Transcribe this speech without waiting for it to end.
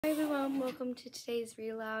Hi everyone, welcome to today's Read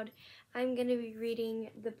Aloud. I'm going to be reading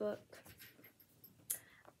the book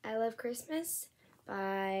I Love Christmas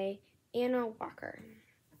by Anna Walker.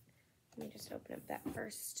 Let me just open up that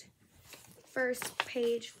first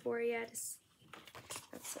page for you to see.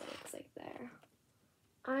 That's what it looks like there.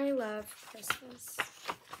 I love Christmas.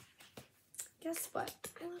 Guess what?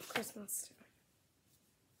 I love Christmas too.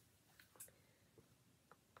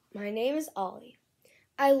 My name is Ollie.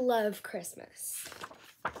 I love Christmas.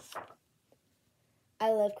 I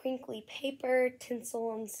love crinkly paper,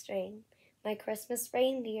 tinsel, and string, my Christmas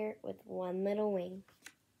reindeer with one little wing.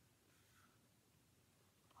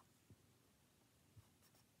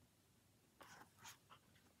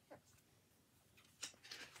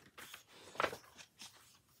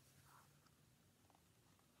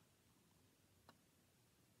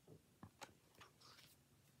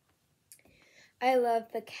 I love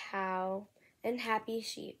the cow and happy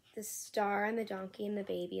sheep, the star and the donkey and the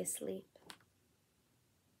baby asleep.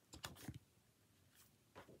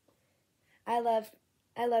 I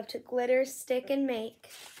love to glitter, stick, and make.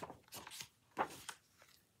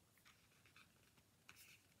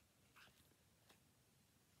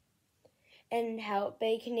 And help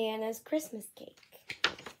bake Nana's Christmas cake.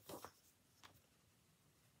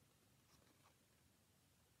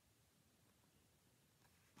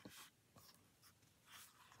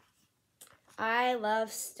 I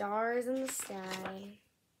love stars in the sky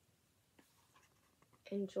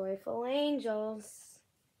and joyful angels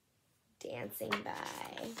dancing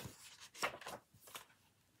by.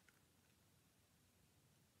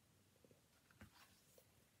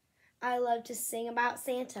 I love to sing about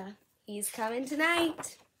Santa. He's coming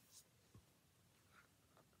tonight.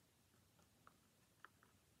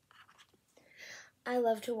 I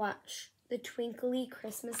love to watch the twinkly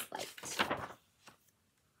Christmas light.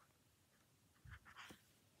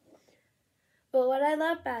 But what I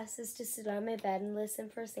love best is to sit on my bed and listen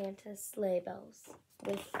for Santa's sleigh bells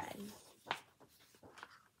with Fred.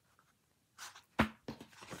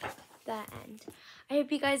 The end. I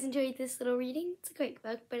hope you guys enjoyed this little reading. It's a quick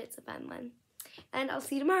book, but it's a fun one. And I'll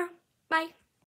see you tomorrow. Bye.